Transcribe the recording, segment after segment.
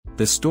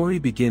The story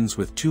begins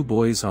with two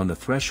boys on the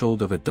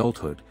threshold of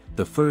adulthood.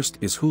 The first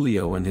is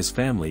Julio, and his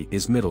family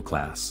is middle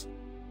class.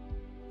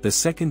 The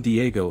second,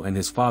 Diego, and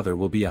his father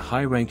will be a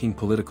high-ranking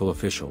political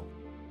official.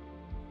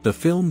 The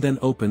film then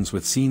opens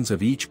with scenes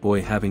of each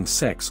boy having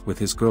sex with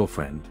his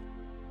girlfriend.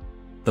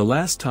 The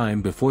last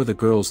time before the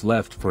girls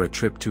left for a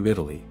trip to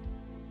Italy.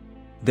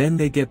 Then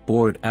they get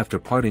bored after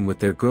parting with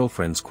their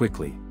girlfriends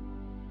quickly.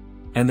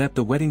 And at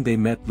the wedding they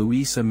met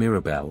Luisa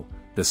Mirabel,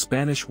 the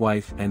Spanish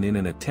wife, and in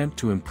an attempt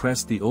to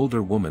impress the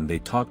older woman they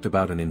talked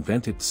about an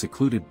invented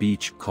secluded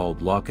beach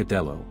called La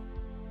Cadello.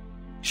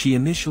 She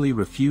initially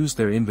refused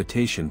their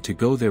invitation to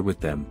go there with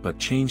them but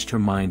changed her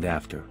mind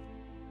after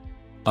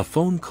a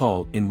phone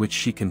call in which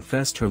she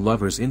confessed her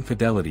lover's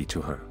infidelity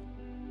to her.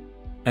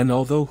 And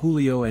although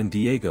Julio and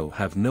Diego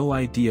have no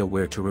idea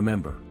where to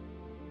remember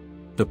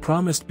the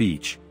promised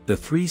beach, the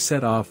three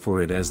set off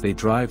for it as they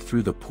drive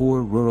through the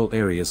poor rural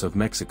areas of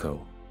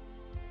Mexico.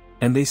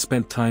 And they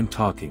spent time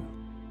talking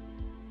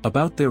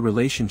about their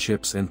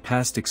relationships and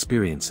past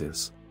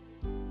experiences.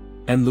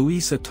 And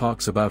Luisa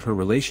talks about her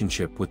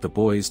relationship with the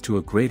boys to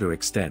a greater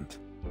extent.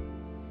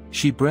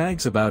 She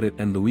brags about it,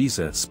 and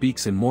Luisa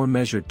speaks in more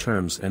measured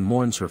terms and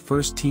mourns her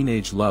first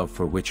teenage love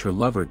for which her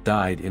lover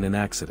died in an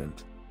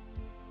accident.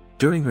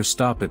 During her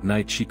stop at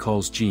night she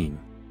calls Jean.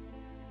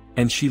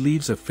 And she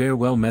leaves a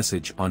farewell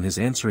message on his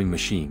answering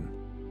machine.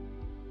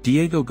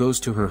 Diego goes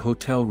to her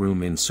hotel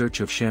room in search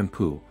of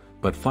shampoo,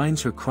 but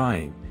finds her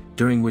crying,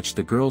 during which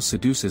the girl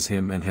seduces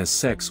him and has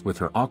sex with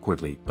her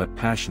awkwardly but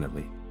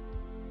passionately.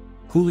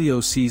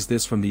 Julio sees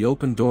this from the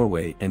open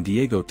doorway, and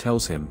Diego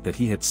tells him that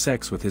he had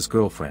sex with his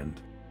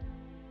girlfriend.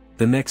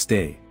 The next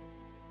day,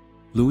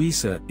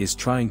 Luisa is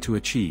trying to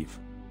achieve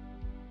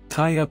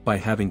tie-up by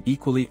having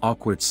equally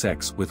awkward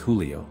sex with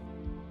Julio.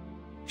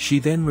 She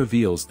then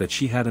reveals that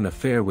she had an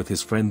affair with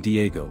his friend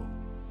Diego.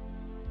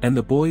 And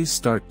the boys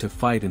start to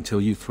fight until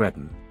you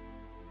threaten.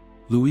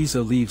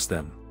 Luisa leaves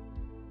them.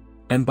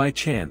 And by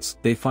chance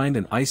they find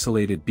an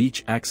isolated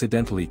beach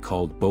accidentally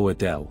called Boa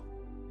del.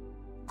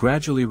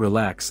 Gradually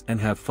relax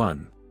and have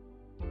fun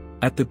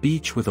at the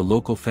beach with a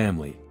local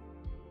family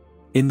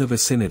in the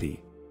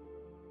vicinity.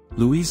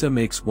 Luisa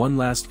makes one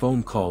last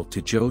phone call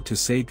to Joe to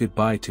say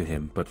goodbye to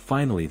him, but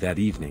finally that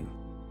evening,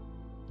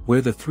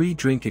 where the three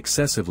drink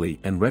excessively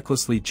and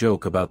recklessly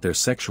joke about their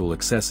sexual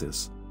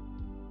excesses,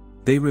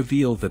 they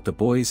reveal that the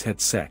boys had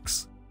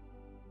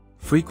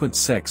frequent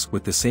sex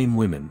with the same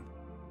women.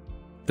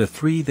 The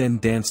three then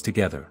danced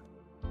together.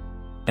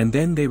 And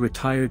then they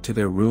retired to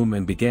their room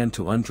and began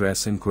to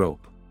undress and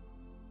grope.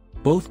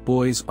 Both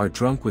boys are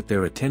drunk with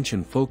their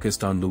attention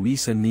focused on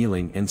Luisa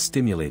kneeling and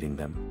stimulating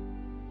them.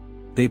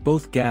 They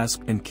both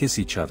gasp and kiss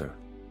each other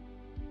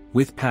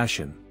with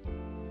passion.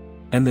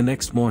 And the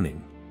next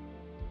morning,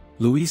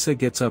 Luisa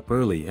gets up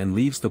early and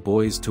leaves the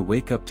boys to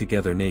wake up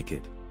together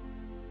naked.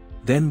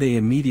 Then they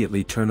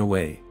immediately turn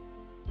away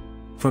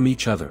from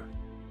each other.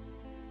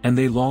 And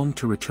they long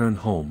to return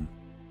home.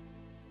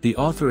 The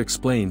author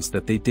explains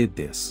that they did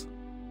this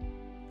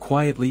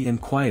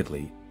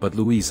quietly, but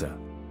Luisa,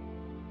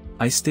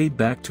 I stayed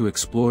back to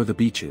explore the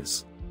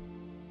beaches.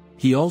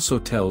 He also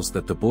tells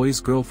that the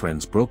boys'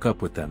 girlfriends broke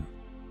up with them.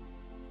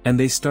 And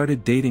they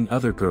started dating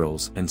other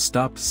girls and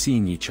stopped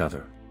seeing each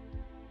other.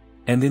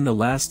 And in the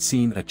last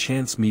scene a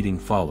chance meeting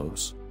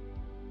follows.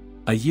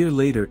 A year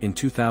later in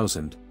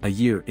 2000, a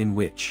year in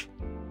which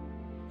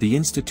the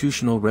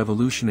Institutional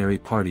Revolutionary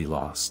Party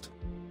lost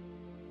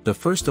the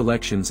first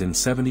elections in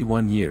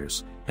 71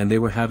 years, and they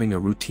were having a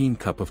routine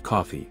cup of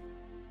coffee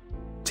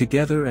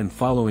together and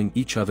following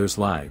each other's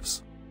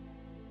lives.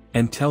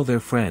 And tell their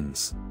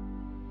friends.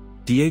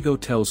 Diego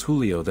tells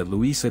Julio that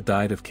Luisa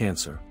died of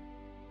cancer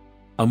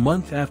a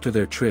month after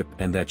their trip,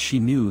 and that she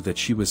knew that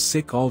she was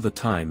sick all the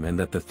time, and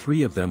that the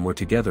three of them were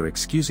together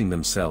excusing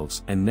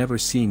themselves and never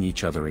seeing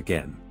each other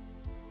again.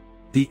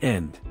 The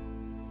end.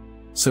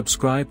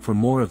 Subscribe for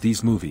more of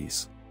these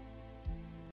movies.